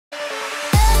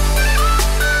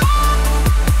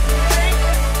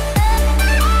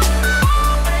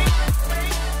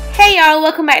y'all,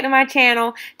 welcome back to my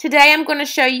channel. Today I'm going to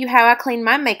show you how I clean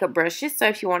my makeup brushes, so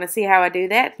if you want to see how I do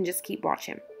that, then just keep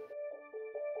watching.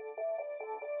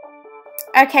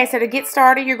 Okay, so to get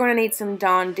started, you're going to need some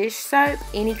Dawn dish soap.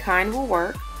 Any kind will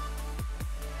work.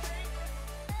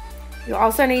 You'll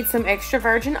also need some extra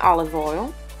virgin olive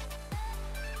oil.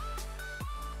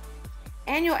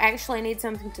 And you'll actually need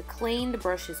something to clean the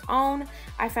brushes on.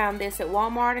 I found this at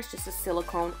Walmart. It's just a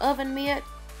silicone oven mitt.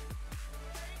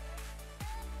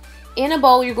 In a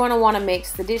bowl, you're going to want to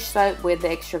mix the dish soap with the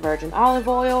extra virgin olive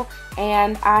oil,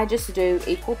 and I just do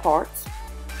equal parts.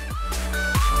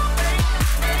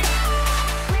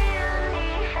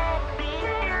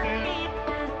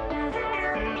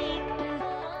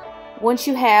 Once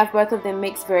you have both of them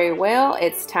mixed very well,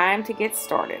 it's time to get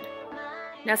started.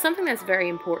 Now, something that's very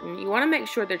important, you want to make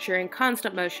sure that you're in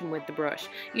constant motion with the brush.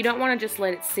 You don't want to just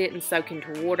let it sit and soak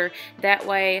into water. That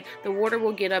way, the water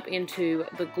will get up into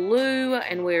the glue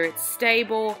and where it's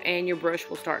stable, and your brush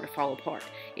will start to fall apart.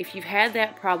 If you've had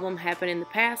that problem happen in the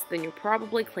past, then you're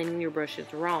probably cleaning your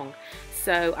brushes wrong.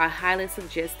 So I highly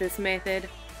suggest this method.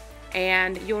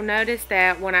 And you'll notice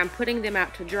that when I'm putting them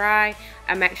out to dry,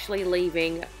 I'm actually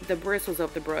leaving the bristles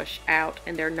of the brush out,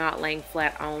 and they're not laying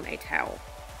flat on a towel.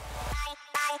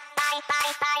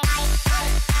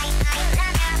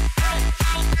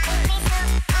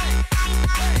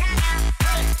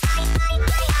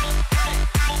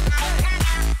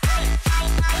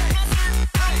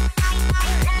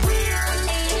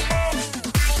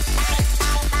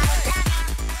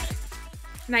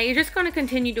 Now you're just going to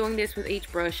continue doing this with each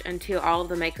brush until all of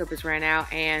the makeup is ran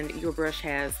out and your brush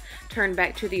has turned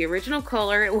back to the original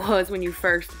color it was when you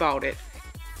first bought it.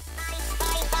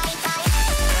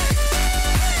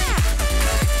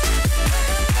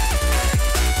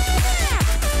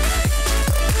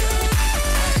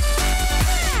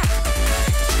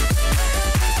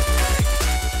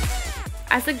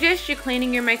 I suggest you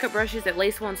cleaning your makeup brushes at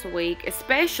least once a week,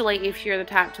 especially if you're the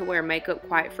type to wear makeup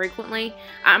quite frequently.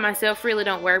 I myself really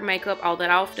don't wear makeup all that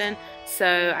often,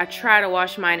 so I try to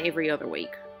wash mine every other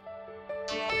week.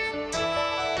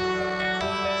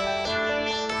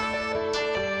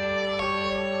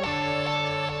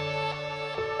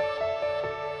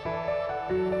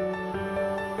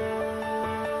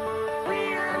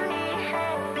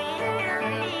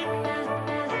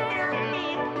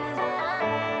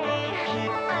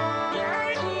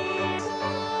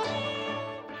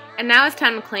 And now it's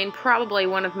time to clean probably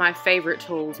one of my favorite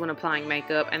tools when applying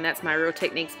makeup, and that's my Real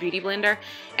Techniques Beauty Blender.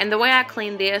 And the way I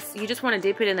clean this, you just want to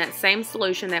dip it in that same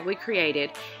solution that we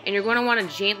created, and you're going to want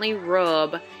to gently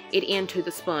rub it into the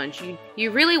sponge.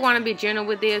 You really want to be gentle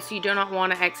with this. You do not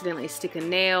want to accidentally stick a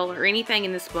nail or anything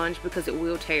in the sponge because it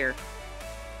will tear.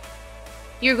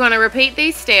 You're going to repeat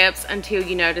these steps until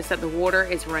you notice that the water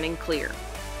is running clear.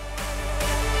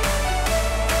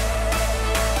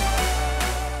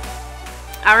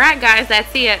 Alright guys, that's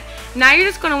it. Now you're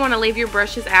just going to want to leave your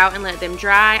brushes out and let them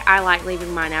dry. I like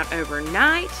leaving mine out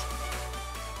overnight.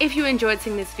 If you enjoyed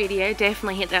seeing this video,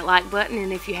 definitely hit that like button,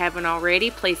 and if you haven't already,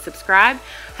 please subscribe.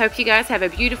 Hope you guys have a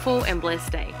beautiful and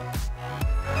blessed day.